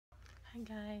Hi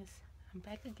guys, I'm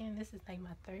back again. This is like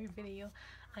my third video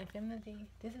I'm filming today.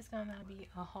 This is gonna be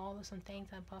a haul of some things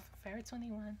I bought from Forever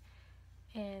 21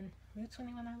 and Route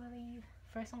 21, I believe.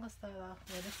 First I'm gonna start off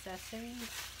with accessories.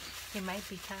 It might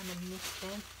be kind of mixed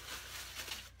in.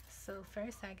 So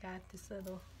first I got this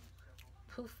little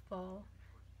poof ball.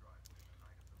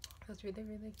 It was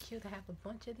really cute. I have a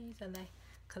bunch of these. I like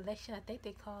collection. I think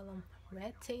they call them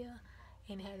rat tail,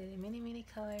 and it had it in many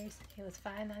colors. It was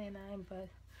 $5.99, but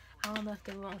I don't know if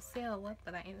they were on sale or what,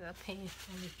 but I ended up paying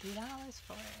only $3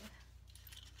 for it.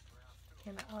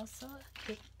 And I also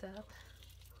picked up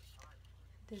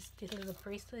this little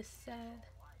bracelet set.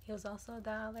 It was also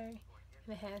 $1, and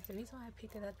it has, the reason why I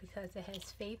picked it up because it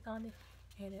has faith on it,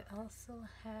 and it also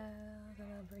has a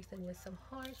little bracelet with some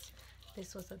hearts.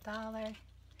 This was $1,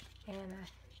 and I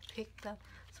picked up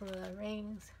some little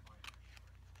rings,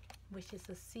 which is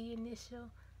a C initial,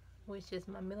 which is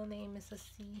my middle name is a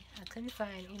C. I couldn't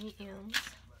find any M's.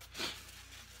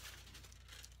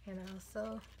 And I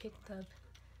also picked up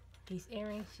these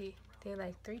earrings. They're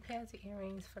like 3 pairs of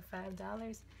earrings for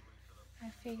 $5. I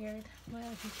figured,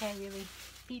 well, you can't really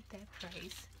beat that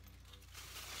price.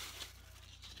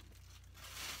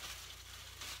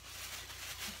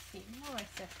 Let's see, more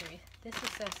accessories. This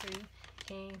accessory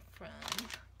came from,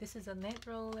 this is a net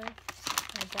roller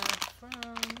I got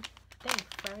from, I think,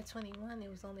 Forever 21. It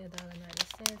was only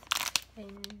 $1.90.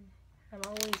 And I'm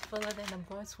always full of it. I'm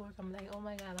going to work. I'm like, oh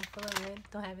my god, I'm full of it.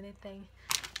 Don't have anything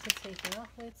to take it off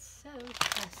with. So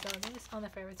I saw this on the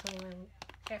Forever 21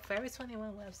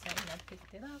 website, and I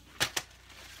picked it up.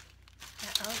 I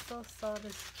also saw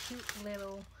this cute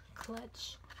little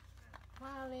clutch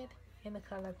wallet in the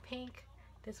color pink.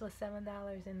 This was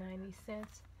 $7.90.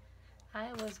 I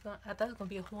thought it was gonna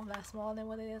be a whole lot smaller than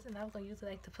what it is, and I was gonna use it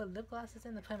like to put lip glosses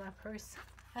in to put in my purse.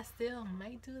 I still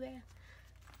might do that.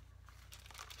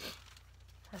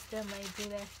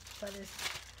 But it's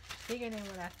bigger than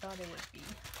what I thought it would be.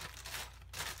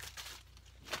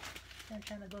 I'm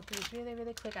trying to go through this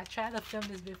really quick. I tried to film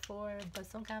this before, but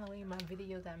some kind of way my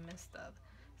video got messed up,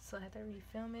 so I had to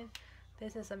refilm it.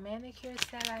 This is a manicure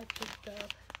set I picked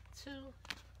up too,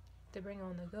 to bring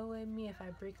on the go with me. If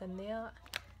I break a nail,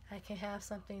 I can have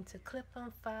something to clip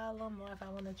them, file them, or if I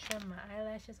want to trim my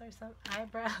eyelashes or some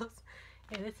eyebrows.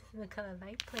 And this is in the color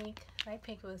light pink. Light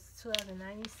pink was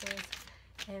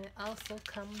 $2.90, and it also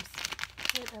comes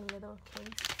with a little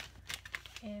case.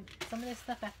 And some of this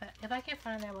stuff, if I can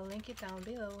find it, I will link it down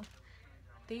below.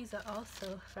 These are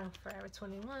also from Forever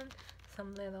 21.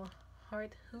 Some little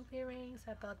heart hoop earrings.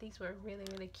 I thought these were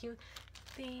really cute.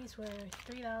 These were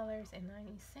 $3.90.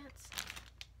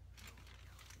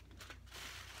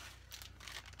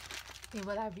 And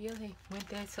what I really went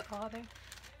there to order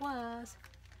was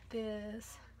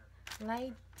this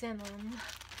light denim,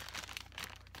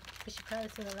 which you probably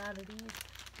seen a lot of these.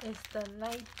 It's the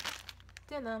light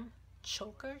denim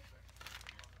choker.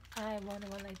 I wanted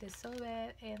one like this so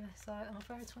bad, and I saw it on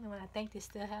Forever 21. I think they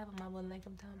still have them. I will link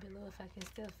them down below if I can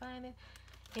still find it.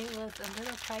 It was a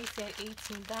little pricey at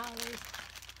 $18,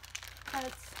 but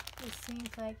it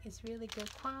seems like it's really good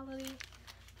quality,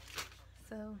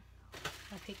 so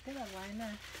I picked it up. Why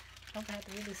not? I'm gonna have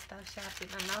to really stop shopping.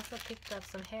 I also picked up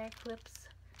some hair clips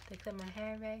to clip my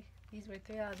hair back. These were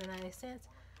 $3.90,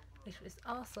 which was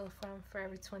also from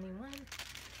Forever 21.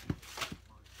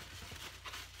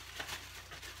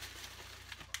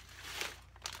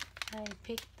 I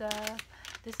picked up,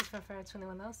 this is from Forever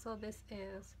 21 also. This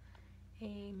is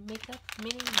a mini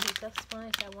makeup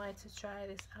sponge. I wanted to try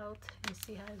this out and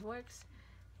see how it works.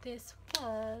 This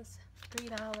was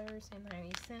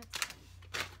 $3.90.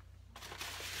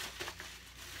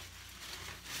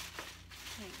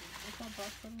 I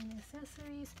bought some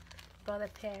accessories. Bought a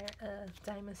pair of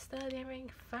diamond stud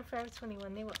earrings from Forever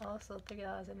 21. They were also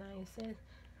 $3.90.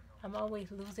 I'm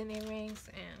always losing earrings,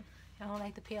 and I don't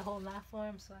like to pay a whole lot for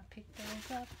them, so I picked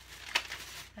those up.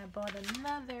 I bought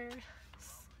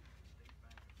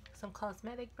some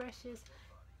cosmetic brushes.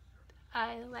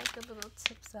 I like the little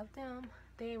tips of them.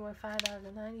 They were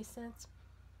 $5.90.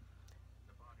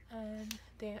 And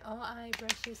they're all eye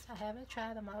brushes. I haven't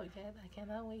tried them out yet. I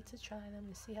cannot wait to try them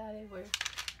and see how they work.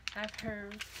 I've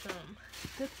heard some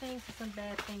good things and some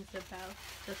bad things about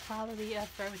the quality of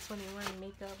Forever 21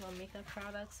 makeup or makeup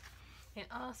products. And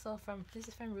also this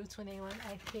is from Route 21.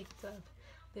 I picked up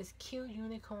this cute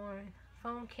unicorn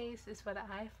phone case. It's for the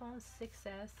iPhone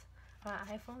 6s or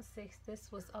iPhone 6. This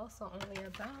was also only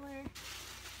 $1.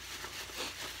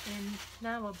 And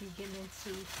now we'll be getting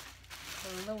into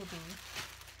the loading.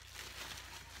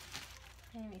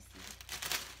 Let me see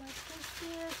what this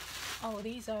is. Oh,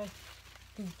 these are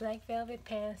these black velvet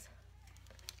pants.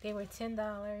 They were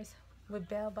 $10, with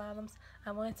bell bottoms.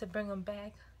 I wanted to bring them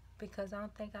back because I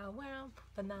don't think I'll wear them,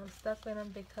 but now I'm stuck with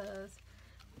them because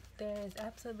there is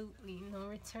absolutely no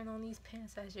return on these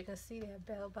pants. As you can see, they're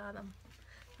bell bottom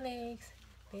legs,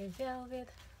 they're velvet.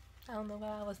 I don't know what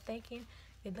I was thinking.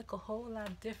 They look a whole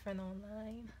lot different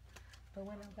online, but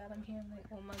when I got them here, I'm like,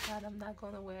 oh my god, I'm not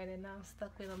going to wear it, and now I'm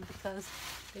stuck with them because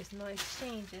there's no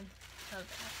exchanging of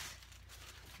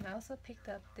that. And I also picked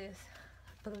up this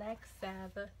Black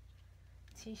Sabbath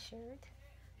t-shirt.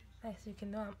 As you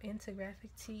can know, I'm into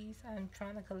graphic tees. I'm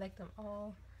trying to collect them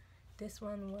all. This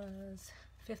one was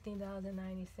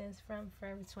 $15.90 from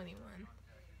Forever 21.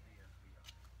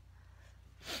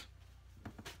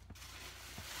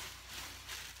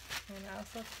 And I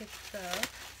also picked up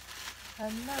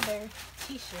another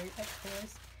t-shirt, of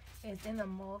course. It's in a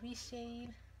mauvey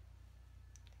shade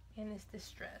and it's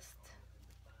distressed.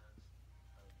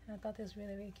 And I thought this was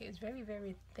really, really cute. It's very,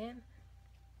 very thin.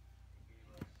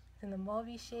 It's in the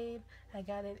mauvey shade. I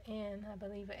got it in, I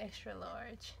believe, an extra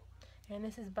large. And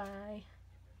this is by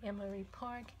Emery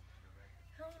Park.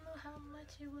 I don't know how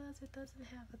much it was. It doesn't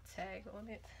have a tag on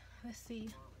it. Let's see.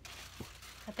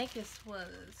 I think this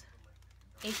was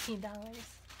 $18,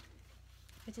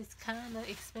 which is kind of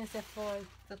expensive for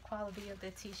the quality of the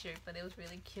t-shirt, but it was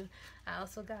really cute. I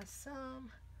also got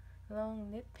some long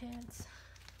knit pants,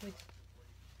 which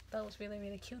I thought was really,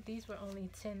 really cute. These were only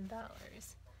 $10.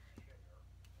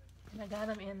 And I got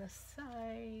them in a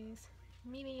size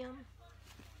medium.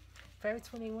 Forever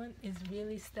 21 is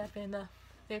really stepping up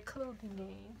their clothing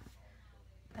game.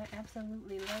 I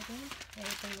absolutely love them,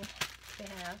 everything they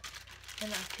have.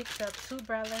 And I picked up two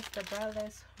bralettes. The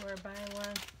bralettes were buy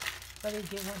one, but they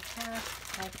get one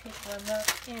half. I picked one up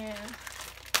in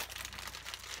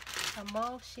a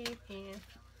mauve shade and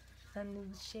a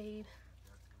nude shade.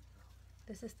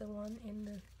 This is the one in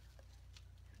the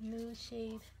nude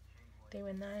shade. They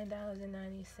were $9.90. And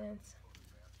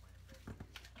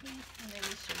let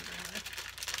me show you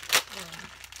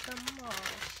the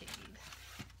mauve shade.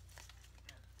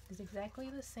 It's exactly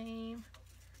the same.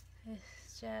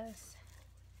 It's just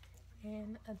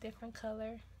in a different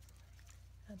color.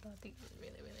 I thought these were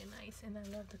really, really nice, and I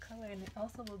love the color, and it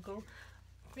also will go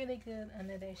really good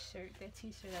under that shirt, that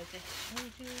t-shirt I just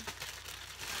showed you.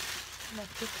 And I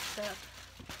picked up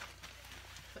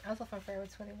also from Forever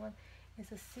 21.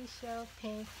 It's a seashell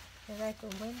pink and like a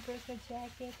windbreaker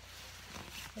jacket,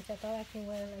 which I thought I can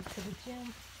wear like to the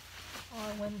gym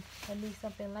or when I need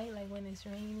something light, like when it's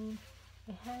raining.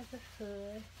 It has a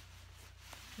hood.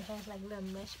 It has like little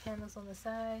mesh panels on the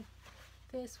side.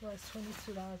 This was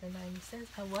 $22.90.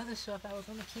 I wasn't sure if I was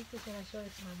gonna keep this when I showed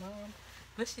it to my mom,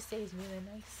 but she says it's really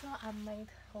nice, so I might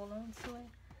hold on to it.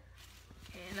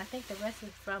 And I think the rest is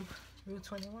from Route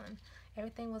 21.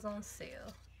 Everything was on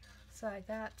sale, so I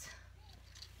got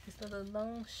this little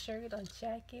long shirt or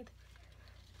jacket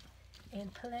in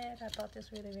plaid. I thought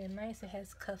this was really, really nice. It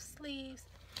has cuff sleeves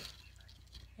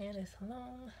and it's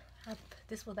long.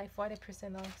 This was like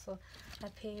 40% off, so I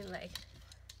paid like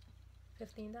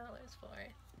 $15 for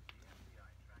it.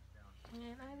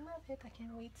 And I love it. I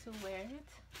can't wait to wear it.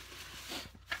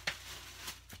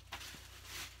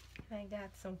 And I got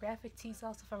some graphic tees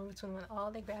also from Route 21.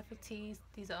 All the graphic tees.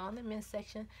 These are on the men's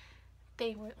section.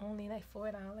 They were only like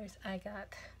 $4. I got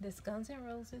this Guns N'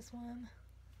 Roses one.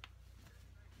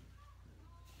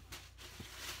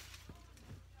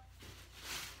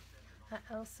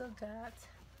 I also got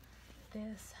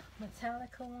this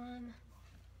Metallica one.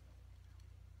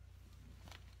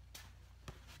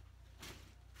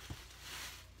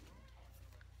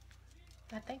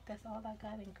 I think that's all I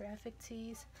got in graphic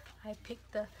tees. I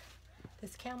picked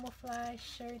this camouflage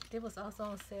shirt. It was also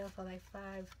on sale for like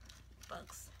 $5.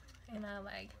 And I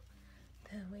like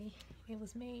the way it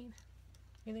was made.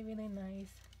 Really, really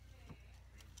nice.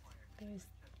 There's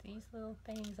these little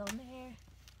things on there.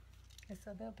 It's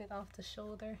a little bit off the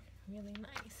shoulder. Really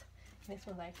nice. This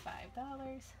was like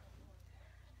 $5.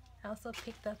 I also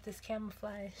picked up this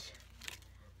camouflage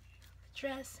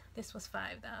dress. This was $5.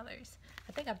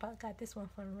 I think I got this one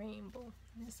from Rainbow.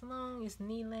 It's long, it's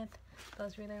knee length. That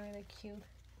was really, really cute.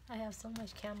 I have so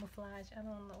much camouflage. I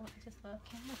don't know. I just love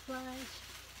camouflage.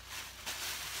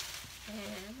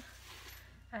 And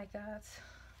I got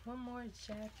one more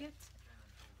jacket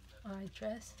or a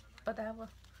dress, but that was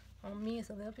on me. It's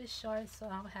a little bit short, so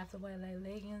I would have to wear like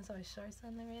leggings or shorts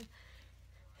under it.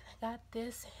 And I got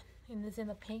this, and it's in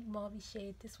a pink mauve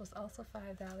shade. This was also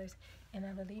 $5, and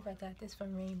I believe I got this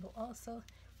from Rainbow also.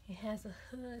 It has a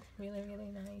hood, really,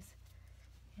 really nice.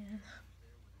 And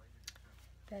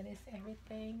that is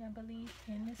everything, I believe,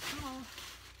 in this haul.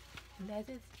 And that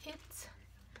is it.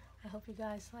 I hope you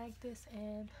guys like this,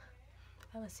 and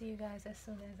I will see you guys as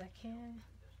soon as I can.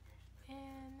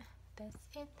 And that's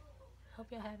it. Hope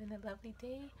you're having a lovely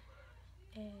day.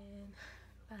 And